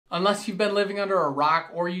Unless you've been living under a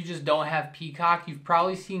rock or you just don't have Peacock, you've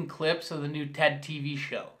probably seen clips of the new Ted TV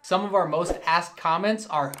show. Some of our most asked comments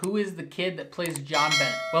are, who is the kid that plays John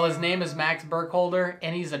Bennett? Well, his name is Max Burkholder,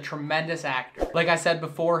 and he's a tremendous actor. Like I said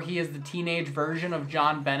before, he is the teenage version of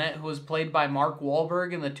John Bennett, who was played by Mark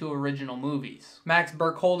Wahlberg in the 2 original movies. Max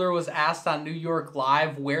Burkholder was asked on New York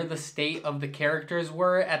Live where the state of the characters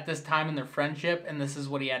were at this time in their friendship, and this is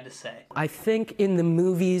what he had to say. I think in the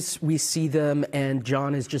movies we see them and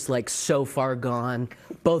John is just like so far gone.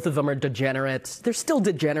 Both of them are degenerates. They're still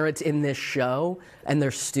degenerates in this show and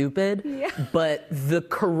they're stupid, but the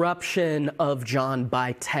corruption of John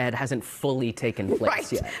by Ted hasn't fully taken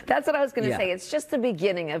place yet. That's what I was going to say. It's just the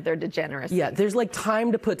beginning of their degeneracy. Yeah, there's like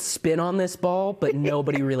time to put spin on this ball, but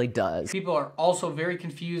nobody really does. People are also very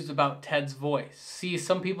confused about Ted's voice. See,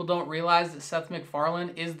 some people don't realize that Seth MacFarlane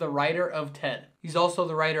is the writer of Ted. He's also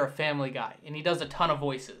the writer of Family Guy, and he does a ton of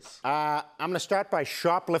voices. I'm going to start by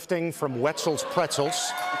shoplifting from Wetzel's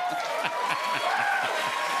Pretzels.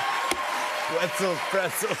 Wetzel's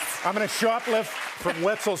Pretzels. I'm going to shoplift from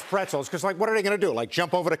Wetzel's Pretzels, because, like, what are they going to do? Like,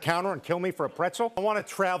 jump over the counter and kill me for a pretzel? I want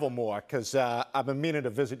to travel more, because I've been meaning to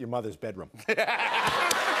visit your mother's bedroom.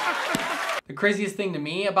 The craziest thing to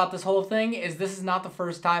me about this whole thing is this is not the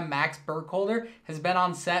first time Max Burkholder has been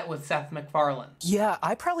on set with Seth MacFarlane. Yeah,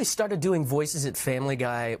 I probably started doing voices at Family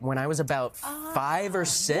Guy when I was about 5 or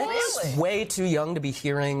 6. Really? Way too young to be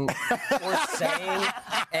hearing or saying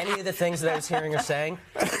any of the things that I was hearing or saying.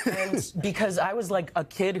 And because I was like a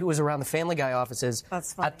kid who was around the Family Guy offices,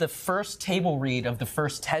 at the first table read of the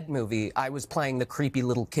first Ted movie, I was playing the creepy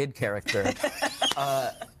little kid character.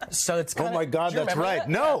 So it's kinda, oh my God, that's right. That?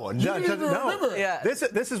 No, No. Yeah.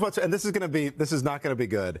 This is what's, and this is not going to be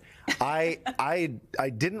good. I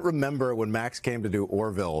didn't remember when Max came to do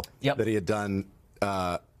Orville that he had done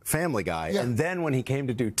Family Guy, and then when he came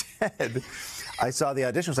to do Ted, I saw the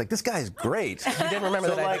audition. I was like, this guy's great. You didn't remember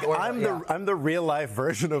so that? Like, I'm the real life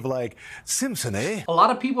version of like Simpson, eh? A lot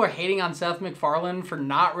of people are hating on Seth MacFarlane for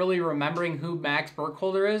not really remembering who Max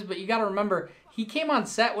Burkholder is, but you got to remember, he came on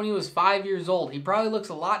set when he was 5 years old. He probably looks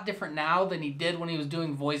a lot different now than he did when he was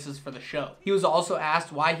doing voices for the show. He was also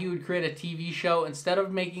asked why he would create a TV show instead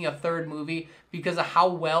of making a 3rd movie because of how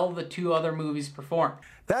well the 2 other movies performed.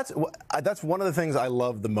 That's one of the things I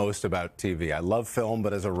love the most about TV. I love film,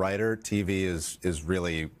 but as a writer, TV is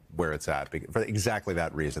really where it's at for exactly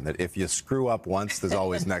that reason, that if you screw up once, there's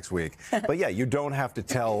always next week. But yeah, you don't have to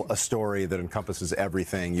tell a story that encompasses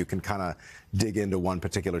everything. You can kind of dig into one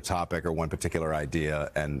particular topic or one particular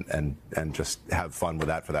idea and just have fun with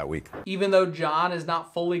that for that week. Even though John is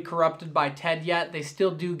not fully corrupted by Ted yet, they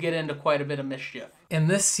still do get into quite a bit of mischief. In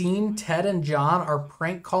this scene, Ted and John are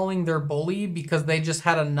prank calling their bully because they just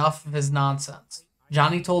had enough of his nonsense.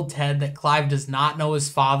 Johnny told Ted that Clive does not know his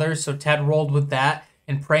father, so Ted rolled with that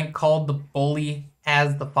and prank called the bully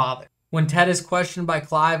as the father. When Ted is questioned by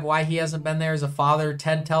Clive why he hasn't been there as a father,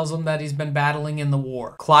 Ted tells him that he's been battling in the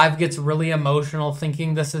war. Clive gets really emotional,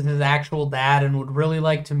 thinking this is his actual dad and would really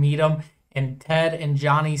like to meet him, and Ted and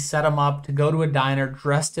Johnny set him up to go to a diner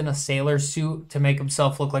dressed in a sailor suit to make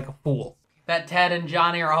himself look like a fool. That Ted and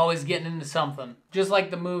Johnny are always getting into something. Just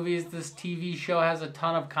like the movies, this TV show has a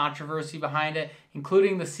ton of controversy behind it,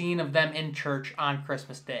 including the scene of them in church on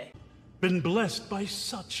Christmas Day. Been blessed by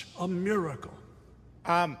such a miracle.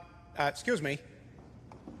 Excuse me.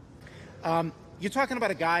 You're talking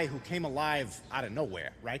about a guy who came alive out of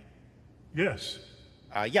nowhere, right? Yes.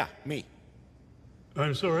 Yeah, me.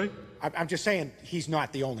 I'm sorry? I'm just saying he's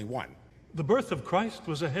not the only one. The birth of Christ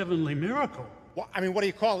was a heavenly miracle. Well, I mean, what do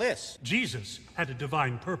you call this? Jesus had a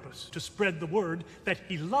divine purpose to spread the word that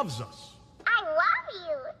he loves us. I love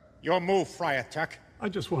you. Your move, Friar Tuck. I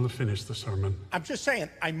just want to finish the sermon. I'm just saying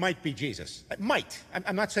I might be Jesus. I might.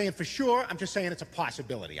 I'm not saying for sure. I'm just saying it's a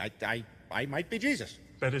possibility. I might be Jesus.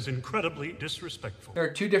 That is incredibly disrespectful. There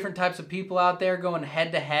are 2 different types of people out there going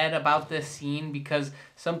head to head about this scene because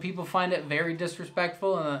some people find it very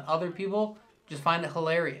disrespectful and then other people just find it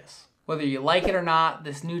hilarious. Whether you like it or not,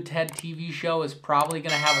 this new Ted TV show is probably going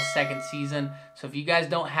to have a 2nd season. So if you guys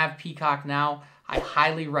don't have Peacock now, I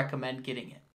highly recommend getting it.